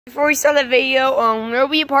Before we start the video, there'll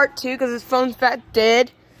be a part 2 because his phone's back dead.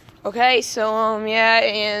 Okay, so yeah,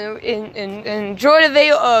 and enjoy the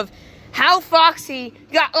video of how Foxy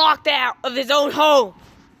got locked out of his own home.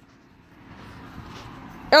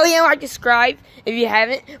 Oh yeah, I describe if you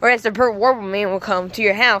haven't, or as the Purple Warble Man will come to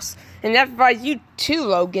your house, and that provides you too,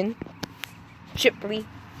 Logan. Chipley.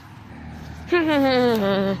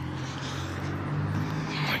 Oh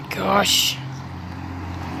my gosh.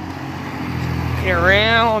 Get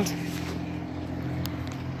around.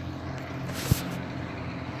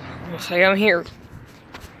 Looks like I'm here.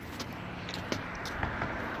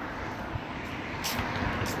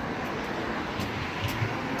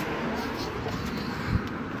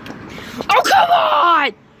 Oh, come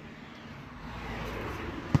on!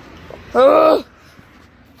 Oh.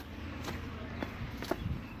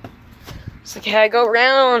 It's like, I go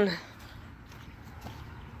around.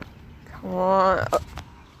 Come on.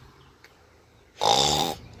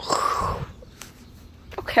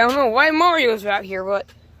 Okay, I don't know why Mario's out here, but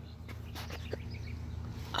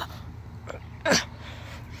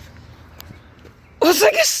looks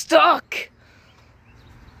like it's stuck.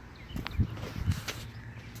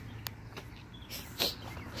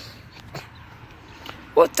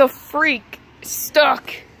 What the freak? It's stuck.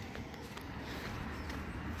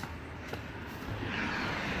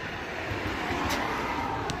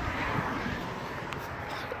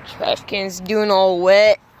 Trash can's doing all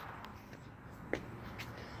wet.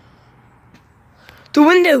 The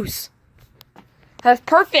windows. That's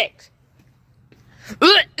perfect.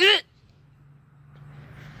 Dang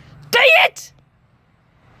it!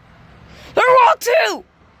 They're locked too!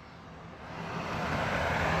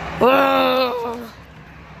 I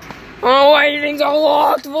don't know why anything's all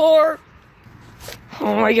locked for.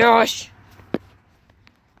 Oh my gosh.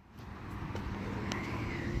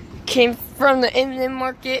 Came from the M&M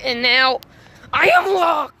market and now I am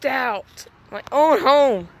locked out. My own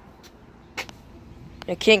home.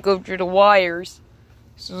 I can't go through the wires.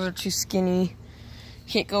 So they're too skinny.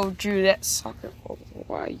 Can't go through that soccer hole.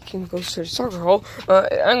 Why? You can go through the soccer hole. I'm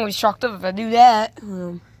gonna be shocked up if I do that. At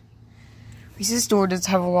least this door does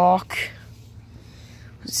have a lock.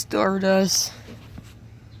 This door does.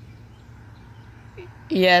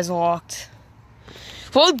 Yeah, it's locked.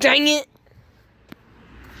 Well, dang it!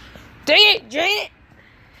 Dang it, Jane!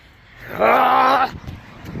 Ah!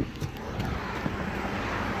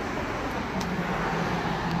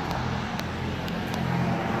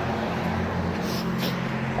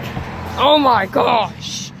 Oh my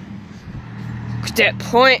gosh! That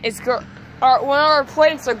plant is one of our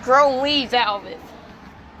plants are growing leaves out of it.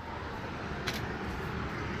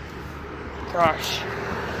 Gosh,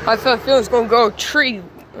 I feel it's gonna grow a tree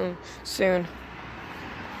soon.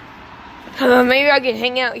 Maybe I can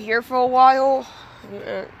hang out here for a while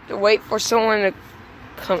to wait for someone to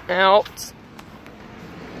come out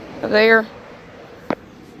there.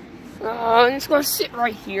 I'm just gonna sit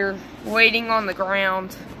right here, waiting on the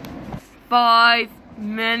ground. 5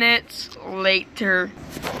 minutes later.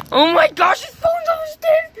 Oh my gosh, his phone's almost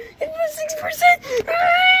dead! It's 6%!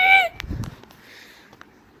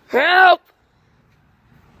 Help!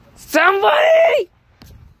 Somebody!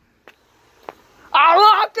 I'm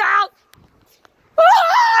locked out!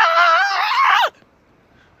 Ah!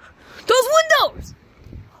 Those windows!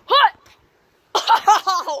 What?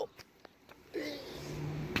 Oh!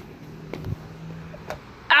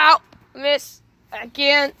 Ow! Miss.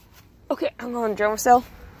 Again. Okay, I'm gonna drown myself.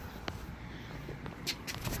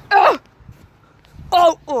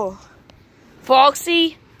 Oh!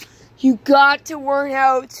 Foxy, you got to learn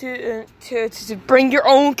how to bring your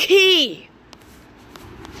own key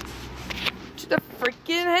to the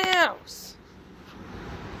freaking house.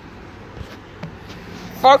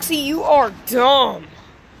 Foxy, you are dumb.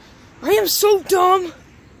 I am so dumb.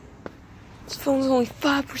 This phone's only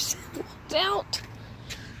 5% locked out.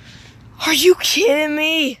 Are you kidding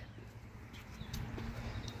me?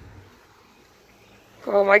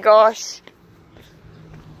 Oh my gosh.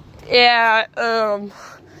 Yeah,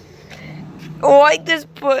 like this,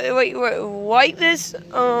 like this,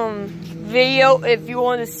 video if you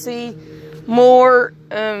want to see more,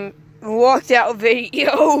 locked out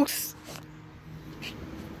videos.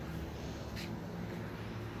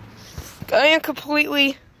 I am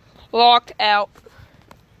completely locked out.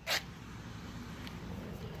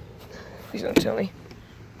 Please don't tell me.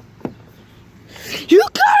 You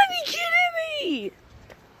gotta be kidding me!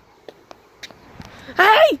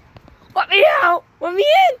 Hey! Let me out! Let me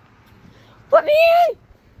in! Let me in!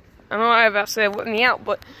 I don't know why I about to say let me out,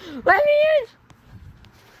 but let me in!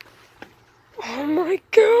 Oh my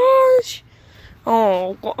gosh!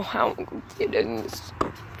 Oh, how am I gonna get in this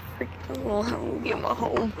Oh, how do I get my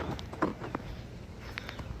home?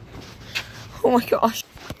 Oh my gosh.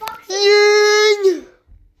 Ying!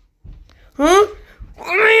 Huh?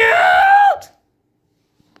 Let me out!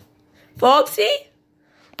 Foxy?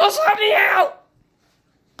 Just let me out!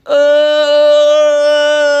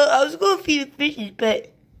 I was gonna feed the fishes,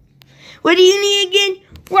 but what do you need again?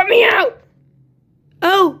 Let me out!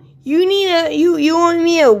 Oh, you need you want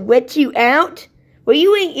me to let you out? Well,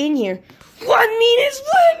 you ain't in here. Let me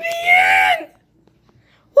in!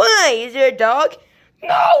 Why? Is there a dog?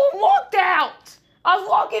 No, I'm locked out! I was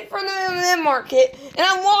walking from the M&M market, and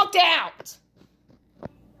I'm locked out!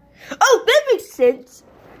 Oh, that makes sense.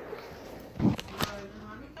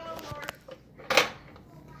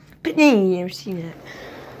 But then you never seen that.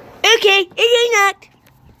 Okay, it ain't not.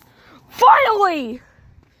 Finally!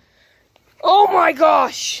 Oh my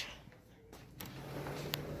gosh!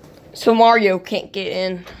 So Mario can't get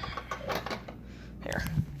in. There.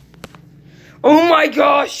 Oh my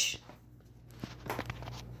gosh!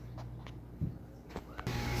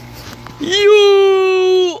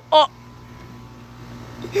 You!